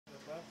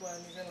lupa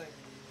ini kan lagi.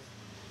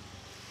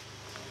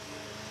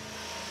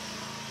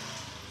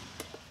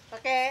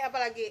 Pakai apa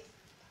lagi?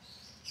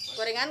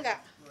 Gorengan nggak?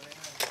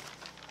 Gorengan.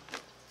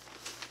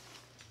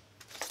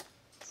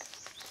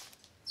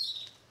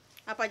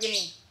 Apa aja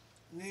nih?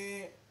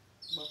 Ini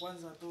bakwan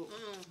 1.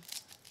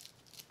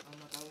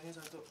 Sama tahunya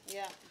 1.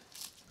 Iya.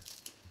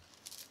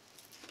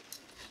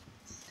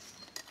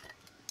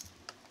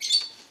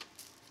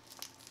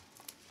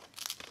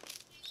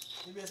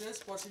 Ini biasanya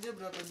porsinya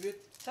berapa duit?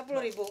 10.000.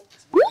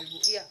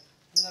 10.000. Iya.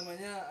 Ini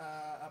namanya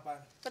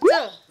apa?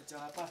 Pecel.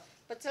 Pecel apa?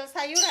 Pecel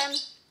sayuran.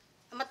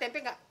 Sama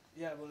tempe nggak?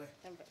 Iya boleh.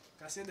 Tempe.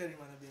 Kasih dari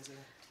mana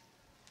biasanya?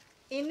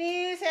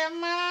 Ini saya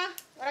mah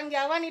orang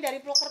Jawa nih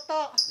dari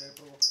Purwokerto. Dari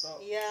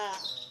Purwokerto. Iya.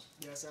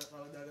 Biasa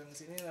kalau dagang ke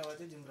sini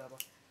lewatnya jam berapa?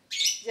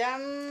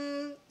 Jam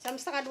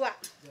 1:30.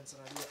 Jam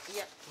 1:30.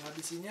 Iya.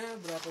 Ngabisinnya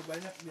berapa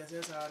banyak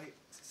biasanya sehari?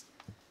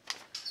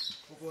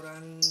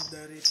 Ukuran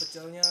dari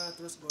pecelnya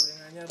terus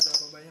gorengannya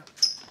berapa banyak?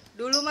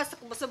 Dulu mas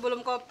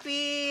sebelum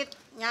Covid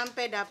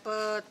nyampe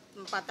dapet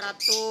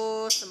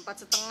 400,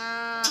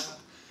 4,5.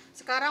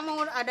 Sekarang mau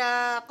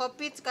ada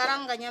Covid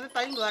sekarang nggak nyampe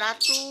paling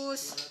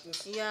 200.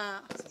 200. Iya.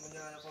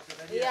 Semenjak ada Covid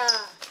aja. Iya.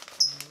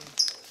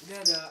 Ini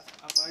ada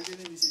apa aja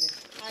nih di sini?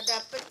 Ada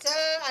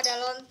pecel, ada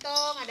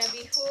lontong, ada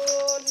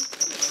bihun.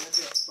 Banyak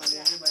ya,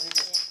 variannya banyak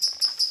ya.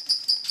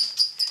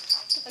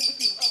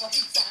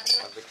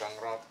 Tapi Kang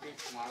Ropi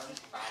kemarin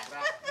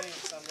tabrak. Nih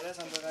sambelnya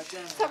sambal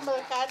kacang. Sambal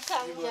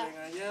kacang Ini ya.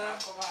 gorengannya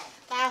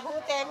Tahu,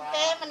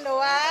 tempe,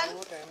 mendoan.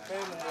 tahu, tempe,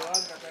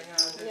 mendoan katanya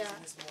ada di Iya.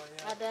 sini semuanya.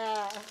 Ada.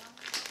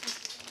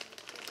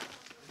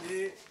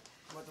 Jadi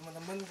buat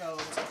teman-teman kalau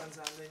misalkan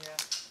seandainya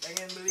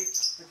pengen beli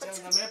pecel,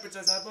 namanya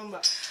pecel siapa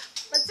Mbak?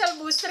 Pecel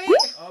Busri.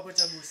 Oh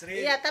pecel Busri.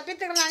 Iya, tapi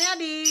terkenalnya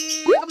di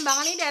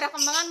Kembangan ini, daerah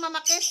Kembangan Mama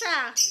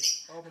Kesa.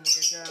 Oh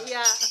pemakainya.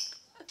 Iya.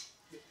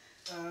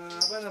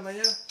 Apa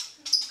namanya?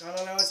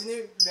 Kalau lewat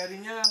sini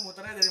darinya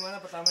muternya dari mana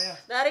pertamanya?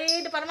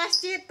 Dari depan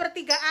masjid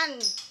pertigaan.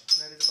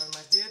 Dari depan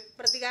masjid.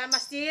 Pertigaan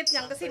masjid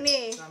yang ke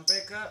sini.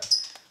 Sampai ke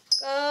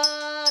Ke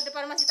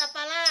depan Masjid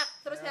Apalak,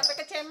 terus Ya. sampai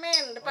ke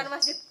Cemen, depan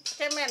Masjid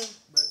Cemen.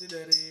 berarti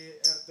dari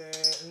RT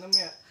 6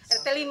 ya?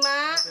 RT 5.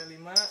 RT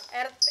 5.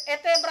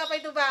 ET berapa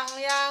itu Bang?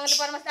 Yang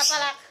depan Masjid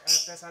Apalak.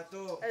 RT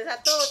 1. Ada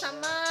 1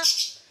 sama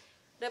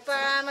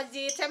depan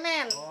Masjid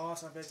Cemen. Oh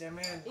sampai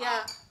Cemen.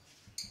 Ya.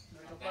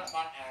 Dari RT Pak.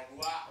 4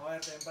 R2. Oh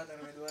RT 4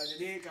 RW 2.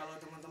 Jadi kalau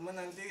teman-teman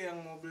nanti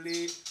yang mau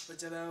beli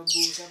pecel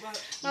Bu siapa?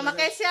 Mama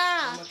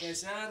Kesha. Mama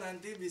Kesha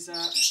nanti bisa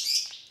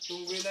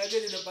tungguin aja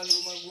di depan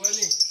rumah gua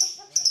nih.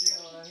 Nanti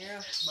orangnya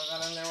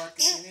bakalan lewat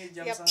ke sini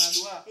jam Tiap-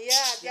 1:30.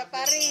 Iya, tiap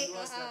hari.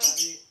 Setiap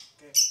hari.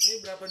 Oke. Ini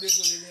berapa duit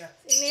Bu ini ya?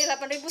 Ini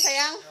 8.000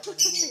 sayang.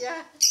 8.000. Iya.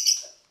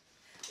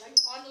 Lagi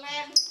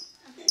online.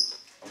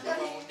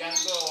 Bang Ujang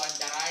tuh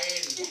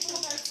wawancarain.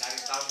 Dari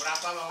tahun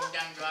berapa Bang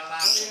Ujang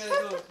jualan? Oh iya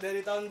tuh,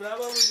 dari tahun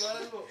berapa Bu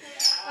jualan Bu?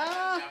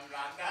 Oh. Jam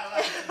Belanda lah.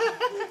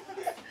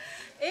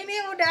 Ini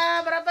udah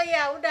berapa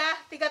ya? Udah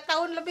 3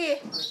 tahun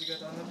lebih. Udah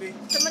 3 tahun lebih.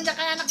 Semenjak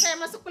anak saya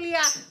masuk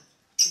kuliah.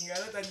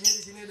 Tinggalnya tadinya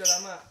di sini udah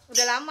lama.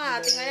 Udah lama,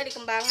 tinggalnya di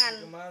Kembangan.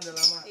 Kemarin udah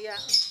lama. Iya.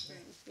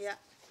 Iya.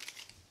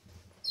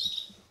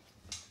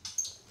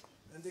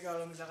 Nanti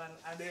kalau misalkan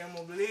ada yang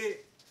mau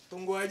beli,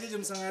 tunggu aja jam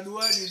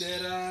 1:30 di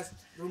daerah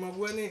rumah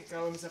gua nih.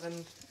 Kalau misalkan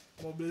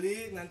mau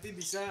beli nanti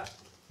bisa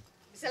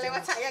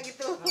Lewat saya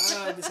gitu.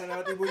 bisa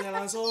lewat ibunya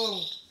langsung.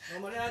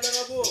 Nomornya ada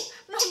nggak Bu?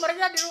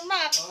 Nomornya di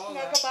rumah,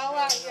 nggak ke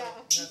bawah ya.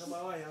 Nggak ke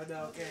bawah ya udah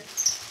oke.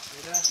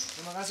 Udah,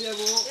 terima kasih ya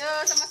Bu. Yo,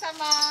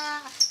 sama-sama.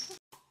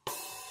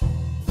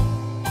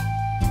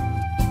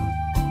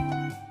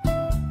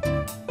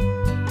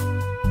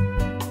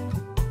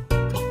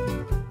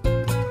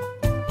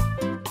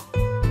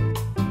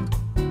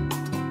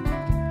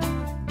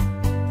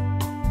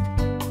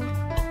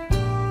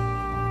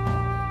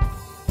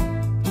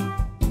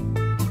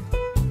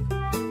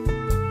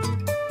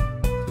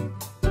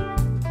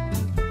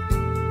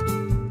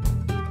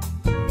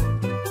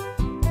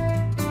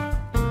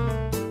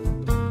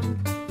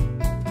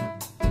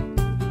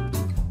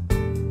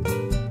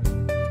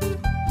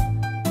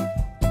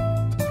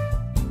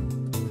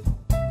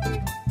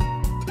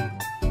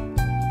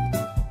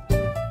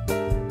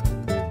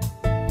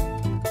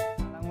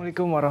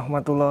 Assalamualaikum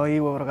warahmatullahi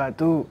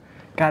wabarakatuh.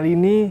 Kali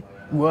ini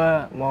gue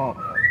mau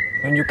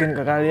nunjukin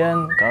ke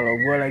kalian kalau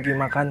gue lagi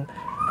makan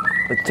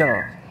pecel.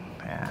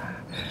 Ya.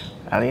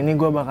 Kali ini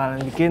gue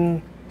bakalan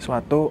bikin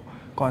suatu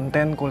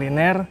konten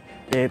kuliner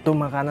yaitu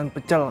makanan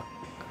pecel.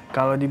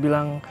 Kalau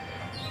dibilang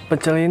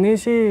pecel ini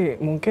sih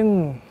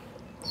mungkin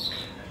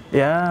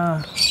ya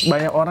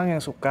banyak orang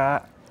yang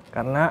suka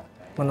karena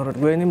menurut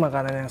gue ini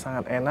makanan yang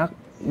sangat enak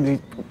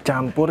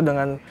dicampur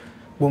dengan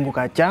bumbu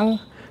kacang.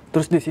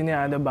 Terus di sini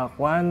ada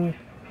bakwan,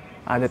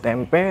 ada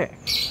tempe.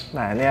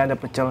 Nah, ini ada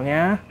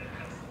pecelnya.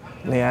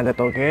 Ini ada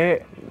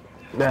toge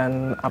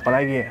dan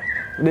apalagi ya.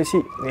 Udah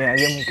sih, ini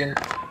aja mungkin.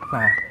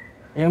 Nah,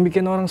 yang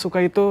bikin orang suka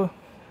itu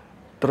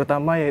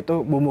terutama yaitu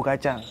bumbu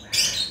kacang.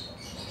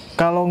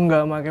 Kalau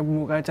nggak pakai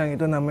bumbu kacang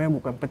itu namanya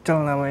bukan pecel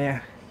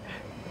namanya.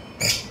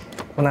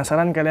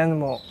 Penasaran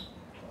kalian mau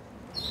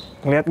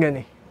ngeliat gak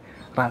nih?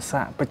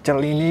 rasa pecel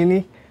ini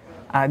nih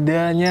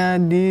adanya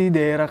di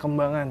daerah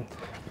Kembangan.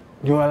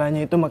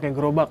 Jualannya itu pakai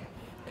gerobak.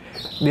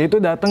 Dia itu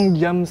datang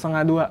jam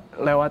 1:30,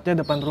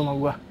 lewatnya depan rumah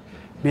gua.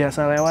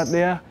 Biasa lewat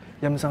dia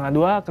jam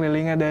 1:30,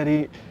 kelilingnya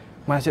dari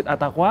Masjid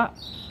AT-TAQWA,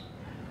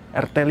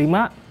 RT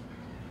 5,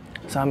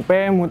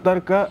 sampai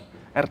muter ke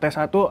RT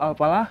 1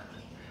 Alpalah,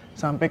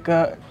 sampai ke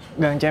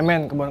Gang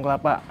Cemen, Kebun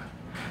Kelapa.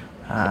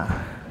 Nah,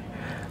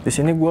 di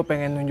sini gue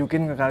pengen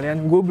nunjukin ke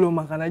kalian, gue belum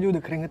makan aja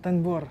udah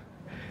keringetan, Bor.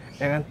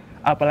 Ya kan?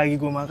 Apalagi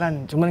gue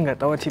makan, cuman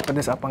nggak tahu sih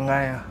pedes apa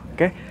enggak ya.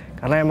 Oke?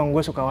 Karena emang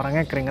gue suka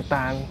orangnya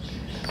keringetan.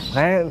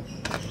 Makanya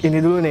ini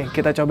dulu nih,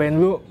 kita cobain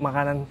dulu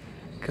makanan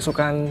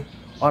kesukaan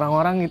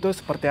orang-orang itu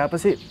seperti apa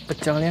sih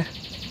pecelnya.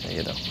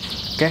 Kayak gitu.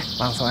 Oke,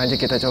 langsung aja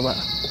kita coba.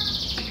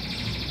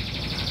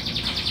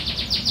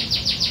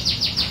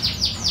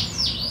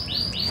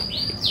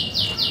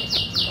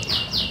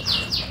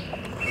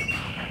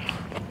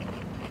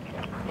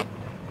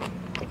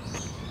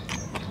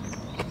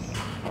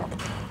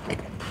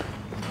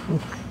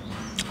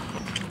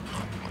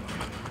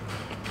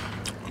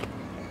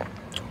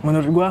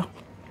 Menurut gua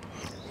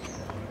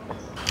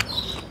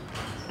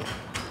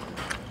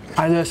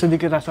ada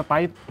sedikit rasa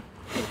pahit.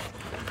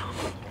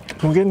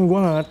 Mungkin gua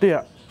nggak ngerti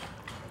ya.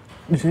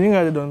 Di sini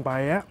nggak ada daun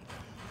paya,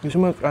 di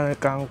sini ada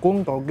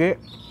kangkung,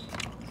 toge,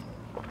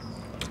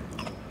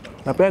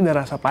 tapi ada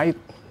rasa pahit.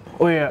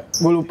 Oh iya,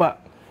 gua lupa.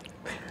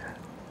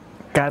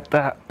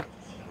 Kata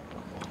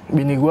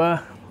bini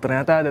gua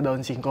ternyata ada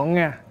daun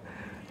singkongnya.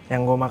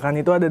 Yang gua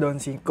makan itu ada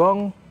daun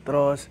singkong,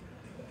 terus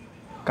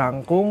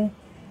kangkung,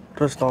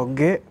 terus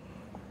toge.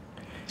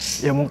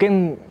 Ya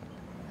mungkin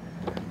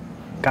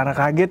karena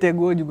kaget ya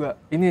gue juga.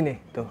 Ini nih,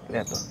 tuh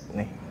lihat tuh,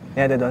 nih.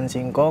 Ini ada daun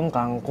singkong,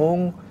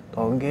 kangkung,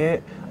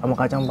 toge, sama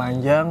kacang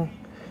panjang.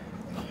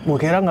 Gue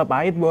kira nggak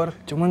pahit, Bor.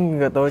 Cuman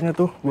nggak taunya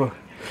tuh, gue.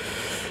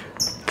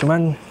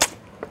 Cuman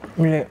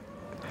ini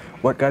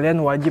buat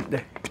kalian wajib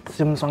deh.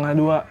 Jam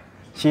 1:30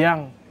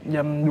 siang,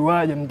 jam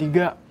 2, jam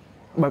 3,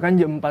 bahkan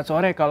jam 4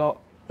 sore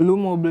kalau lu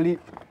mau beli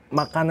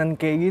makanan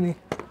kayak gini.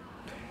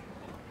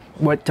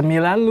 Buat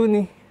cemilan lu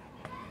nih,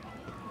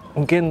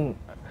 mungkin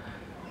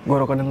gue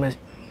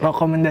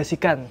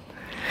rekomendasikan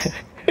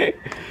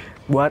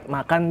buat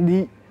makan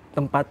di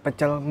tempat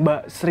pecel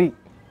Mbak Sri.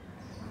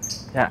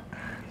 Ya,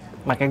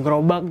 pakai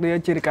gerobak, dia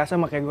ciri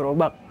khasnya pakai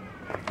gerobak.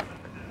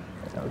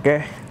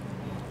 Oke,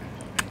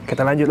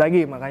 kita lanjut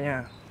lagi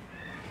makanya.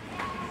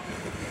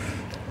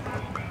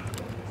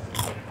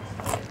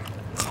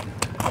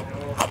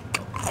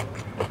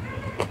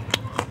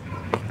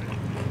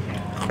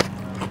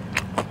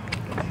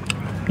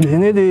 Di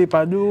sini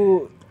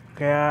dipadu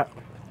kayak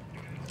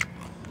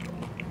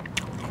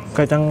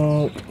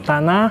kacang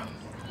tanah,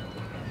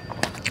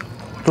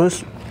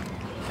 terus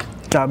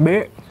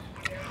cabe,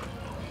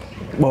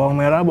 bawang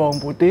merah, bawang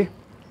putih.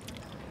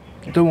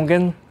 Itu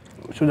mungkin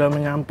sudah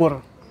menyampur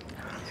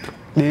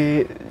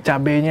di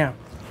cabenya.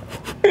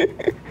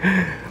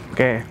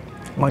 Oke,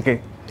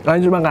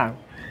 lanjut makan.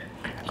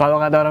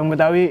 Kalau kata orang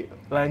Betawi,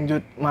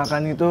 lanjut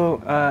makan itu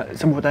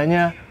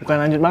sebutannya bukan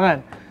lanjut makan.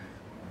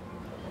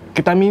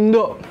 Kita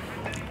mindo,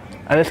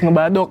 alias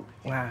ngebadok.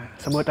 Nah,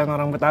 sebutan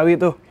orang Betawi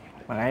tuh.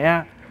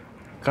 Makanya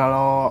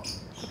kalau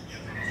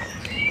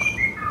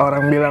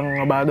orang bilang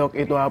ngebadok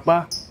itu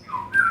apa,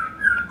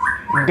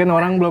 mungkin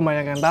orang belum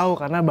banyak yang tahu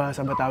karena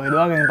bahasa Betawi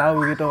doang yang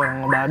tahu gitu. Orang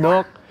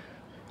ngebadok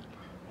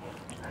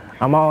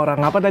sama orang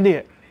apa tadi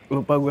ya?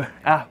 Lupa gue.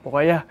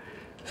 Pokoknya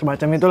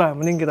semacam itulah.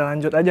 Mending kita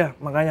lanjut aja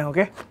makanya,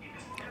 oke?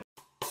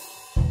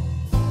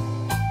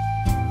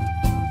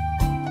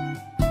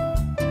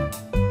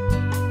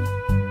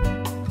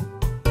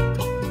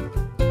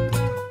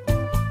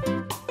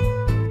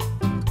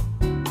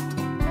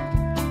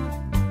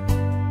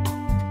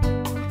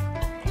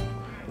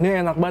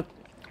 Ini enak banget.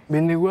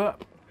 Bini gue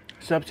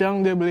setiap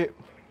siang dia beli.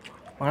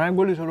 Makanya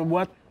gue disuruh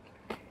buat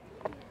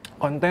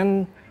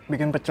konten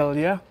bikin pecel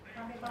dia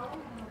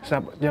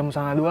setiap jam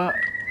 1:30.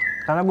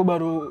 Karena gue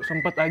baru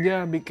sempet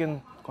aja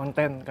bikin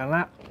konten.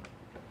 Karena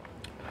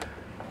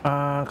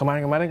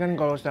kemarin-kemarin kan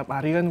kalau setiap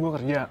hari kan gue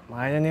kerja.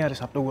 Makanya nih hari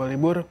Sabtu gue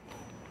libur.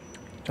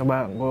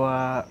 Coba gue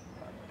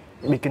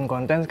bikin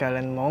konten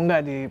sekalian, mau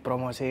nggak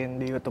dipromosiin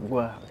di YouTube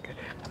gue.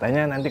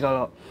 Katanya nanti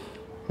kalau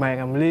banyak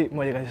yang beli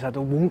mau dikasih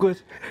 1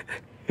 bungkus.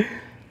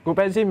 Gue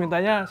pengen sih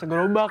mintanya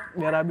segerobak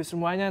biar habis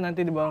semuanya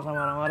nanti dibawa sama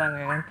orang-orang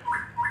ya kan.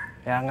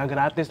 Ya nggak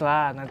gratis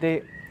lah,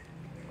 nanti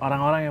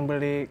orang-orang yang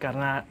beli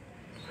karena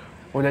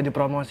udah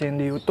dipromosiin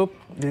di YouTube,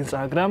 di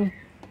Instagram,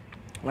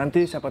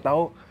 nanti siapa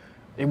tahu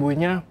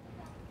ibunya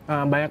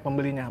banyak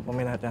pembelinya,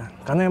 peminatnya.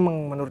 Karena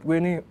emang menurut gue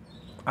ini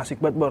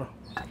asik banget, Bor.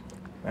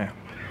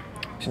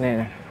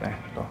 Sini nih,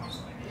 tuh.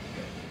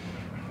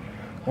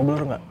 Mau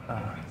blur nggak?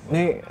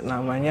 Ini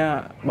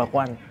namanya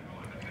bakwan.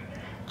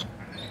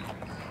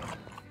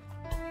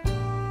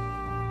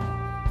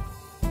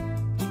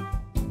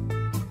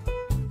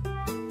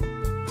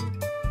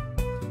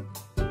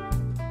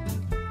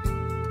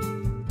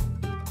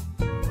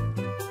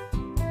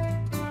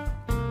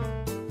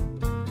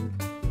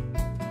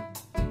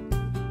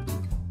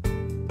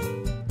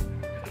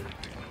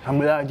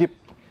 Sambal ajib.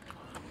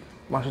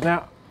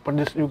 Maksudnya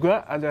pedes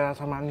juga, ada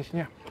rasa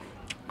manisnya.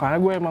 Karena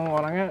gue emang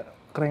orangnya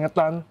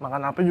keringetan,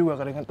 makan apa juga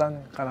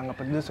keringetan karena nggak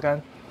pedes kan.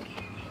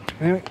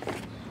 Ini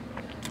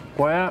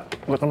pokoknya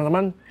buat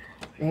teman-teman,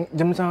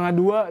 jam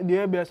 1:30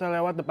 dia biasa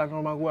lewat depan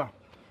rumah gue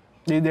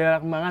di daerah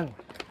Kembangan.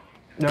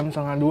 Jam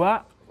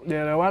 1:30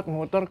 dia lewat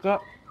muter ke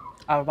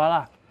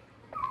Alpala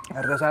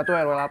RT 1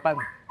 RW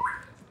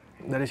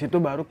 8. Dari situ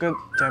baru ke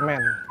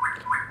Cemen.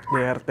 Di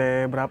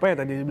RT berapa ya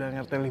tadi bilang,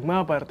 RT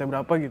 5 apa RT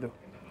berapa gitu.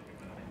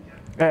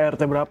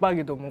 RT berapa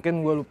gitu, mungkin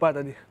gue lupa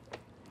tadi.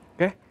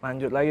 Oke,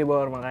 lanjut lagi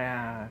Bor,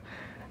 makanya.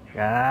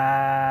 Ya.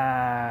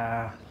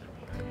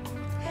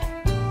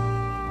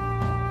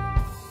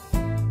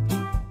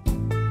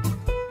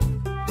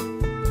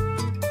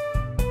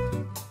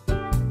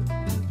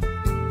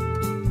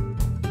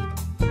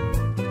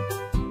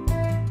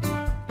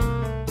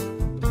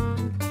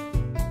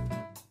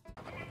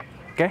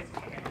 Oke,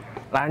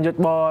 lanjut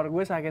Bor.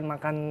 Gue saking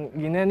makan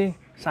gini nih,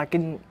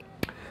 saking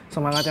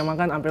semangatnya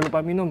makan sampai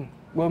lupa minum.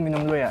 Gue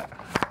minum dulu ya.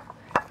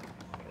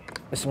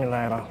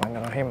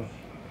 Bismillahirrahmanirrahim.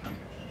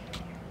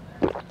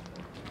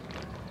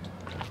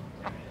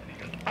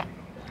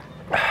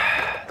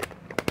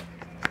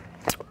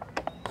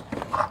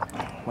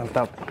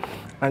 Mantap.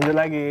 Lanjut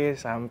lagi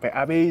sampai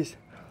habis.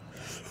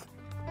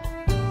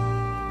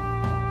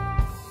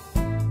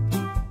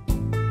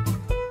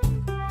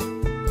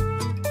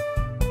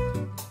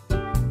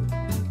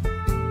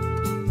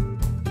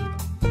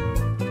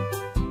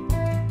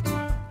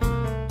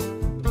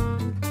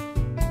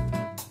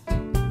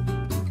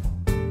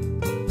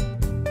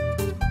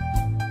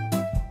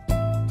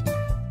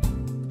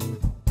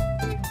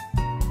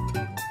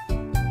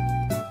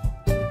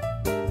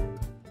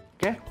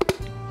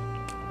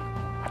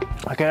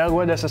 Akhirnya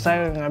gue udah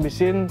selesai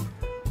ngabisin.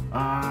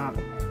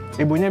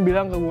 Ibunya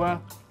bilang ke gue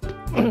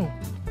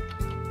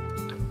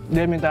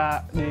dia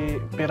minta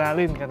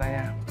dipiralin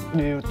katanya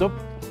di YouTube.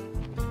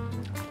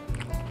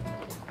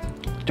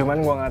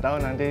 Cuman gue nggak tahu,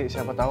 nanti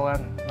siapa tahu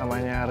kan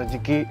namanya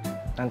rezeki,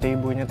 nanti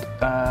ibunya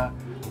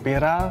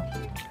viral,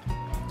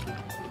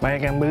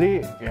 banyak yang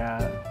beli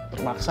ya,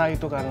 terpaksa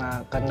itu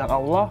karena kehendak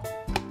Allah.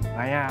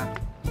 Makanya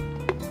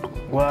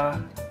gue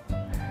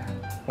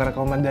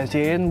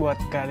ngerekomendasiin buat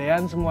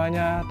kalian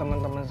semuanya,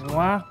 teman-teman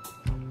semua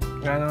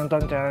yang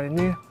nonton channel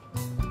ini,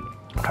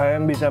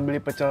 kalian bisa beli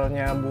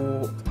pecelnya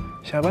Bu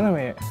siapa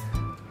namanya,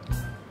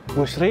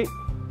 Bu Sri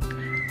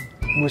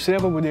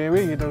apa Bu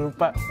Dewi gitu,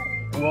 lupa.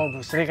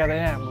 Bu Sri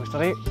katanya, Bu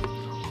Sri.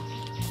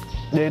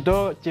 Dia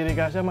itu ciri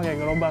khasnya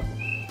pakai gerobak,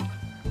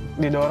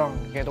 didorong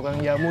kayak tukang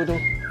jamu tuh,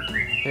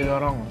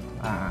 didorong.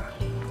 Nah,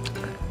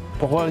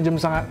 pukul jam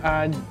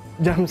 1:30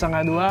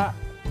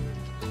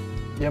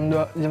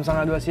 jam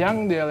 1:30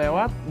 siang dia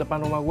lewat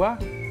depan rumah gua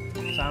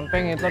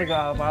sampai ngiter ke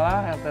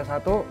Alpala RT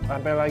 1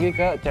 sampai lagi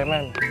ke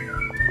Cemen.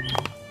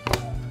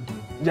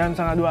 Jam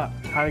 1:30,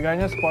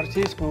 harganya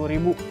seporsi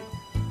 10.000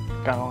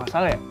 kalau nggak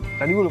salah ya.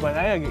 Tadi gua lupa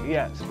nanya,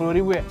 iya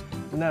 10.000 ya,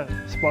 benar,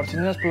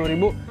 seporsinya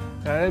 10.000.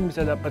 Kalian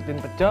bisa dapetin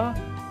pecel,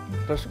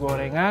 terus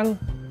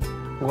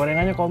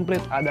gorengannya komplit,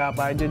 ada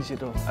apa aja di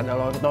situ, ada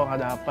lontong,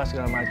 ada apa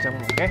segala macam.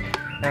 Oke,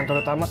 yang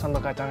terutama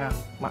sambal kacangnya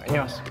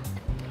maknyos.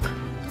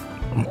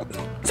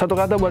 Satu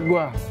kata buat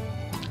gua,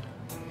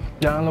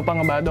 jangan lupa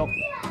ngebadok.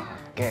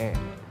 Oke,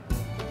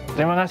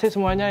 terima kasih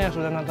semuanya yang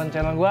sudah nonton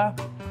channel gua.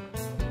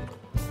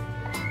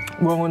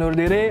 Gua ngundur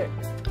diri.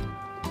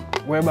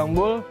 Gue Bang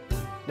Bul.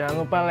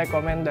 Jangan lupa like,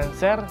 comment, dan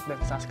share, dan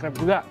subscribe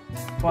juga.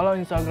 Follow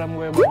Instagram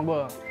gue Bang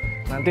Bul.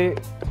 Nanti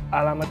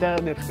alamatnya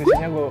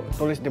deskripsinya gue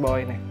tulis di bawah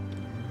ini.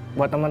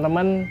 Buat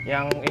teman-teman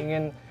yang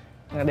ingin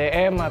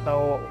nge-DM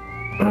atau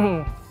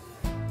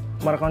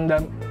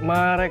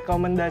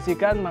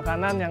merekomendasikan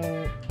makanan yang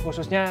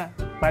khususnya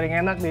paling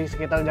enak di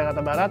sekitar Jakarta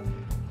Barat,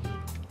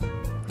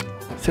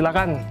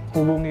 silakan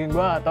hubungi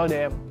gua atau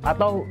DM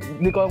atau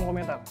di kolom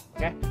komentar.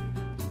 Oke?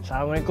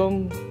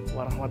 Assalamualaikum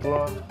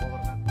warahmatullahi wabarakatuh.